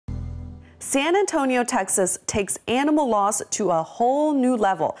San Antonio, Texas takes animal laws to a whole new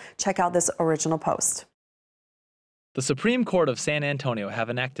level. Check out this original post. The Supreme Court of San Antonio have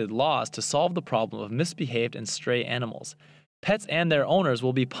enacted laws to solve the problem of misbehaved and stray animals. Pets and their owners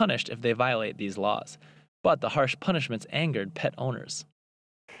will be punished if they violate these laws. But the harsh punishments angered pet owners.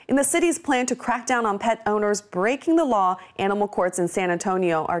 In the city's plan to crack down on pet owners breaking the law, animal courts in San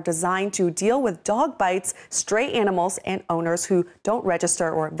Antonio are designed to deal with dog bites, stray animals, and owners who don't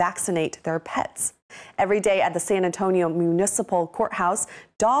register or vaccinate their pets. Every day at the San Antonio Municipal Courthouse,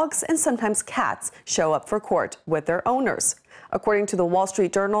 dogs and sometimes cats show up for court with their owners. According to the Wall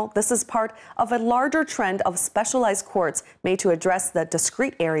Street Journal, this is part of a larger trend of specialized courts made to address the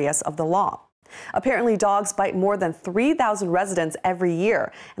discrete areas of the law. Apparently, dogs bite more than 3,000 residents every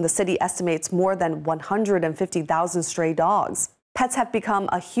year, and the city estimates more than 150,000 stray dogs. Pets have become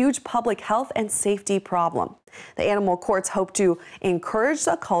a huge public health and safety problem. The animal courts hope to encourage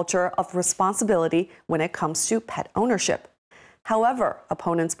a culture of responsibility when it comes to pet ownership. However,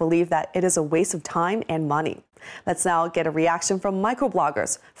 opponents believe that it is a waste of time and money. Let's now get a reaction from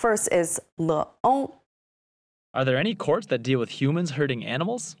microbloggers. First is Le On. Are there any courts that deal with humans hurting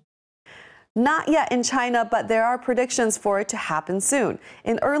animals? Not yet in China, but there are predictions for it to happen soon.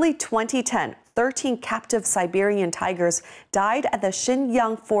 In early 2010, 13 captive Siberian tigers died at the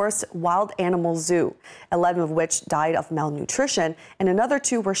Xinyang Forest Wild Animal Zoo, 11 of which died of malnutrition, and another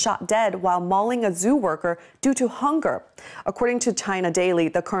 2 were shot dead while mauling a zoo worker due to hunger. According to China Daily,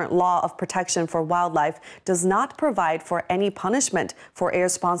 the current law of protection for wildlife does not provide for any punishment for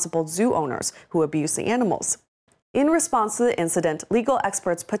irresponsible zoo owners who abuse the animals. In response to the incident, legal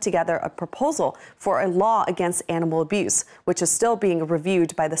experts put together a proposal for a law against animal abuse, which is still being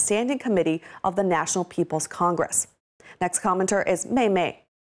reviewed by the Standing Committee of the National People's Congress. Next commenter is Mei Mei.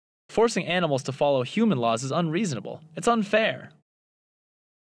 Forcing animals to follow human laws is unreasonable. It's unfair.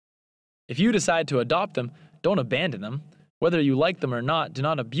 If you decide to adopt them, don't abandon them. Whether you like them or not, do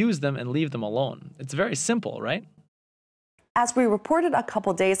not abuse them and leave them alone. It's very simple, right? As we reported a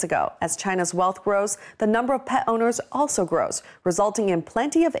couple days ago, as China's wealth grows, the number of pet owners also grows, resulting in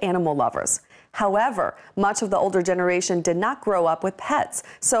plenty of animal lovers. However, much of the older generation did not grow up with pets,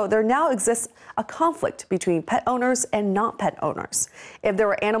 so there now exists a conflict between pet owners and not pet owners. If there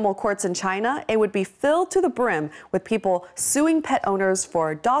were animal courts in China, it would be filled to the brim with people suing pet owners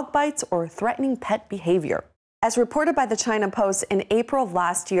for dog bites or threatening pet behavior. As reported by the China Post, in April of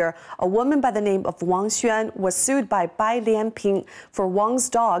last year, a woman by the name of Wang Xuan was sued by Bai Lianping for Wang's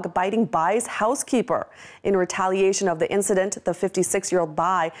dog biting Bai's housekeeper. In retaliation of the incident, the 56-year-old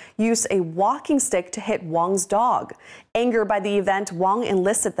Bai used a walking stick to hit Wang's dog. Angered by the event, Wang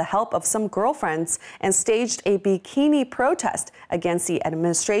enlisted the help of some girlfriends and staged a bikini protest against the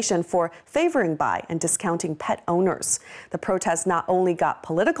administration for favoring Bai and discounting pet owners. The protest not only got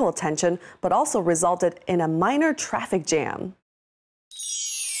political attention, but also resulted in a minor traffic jam.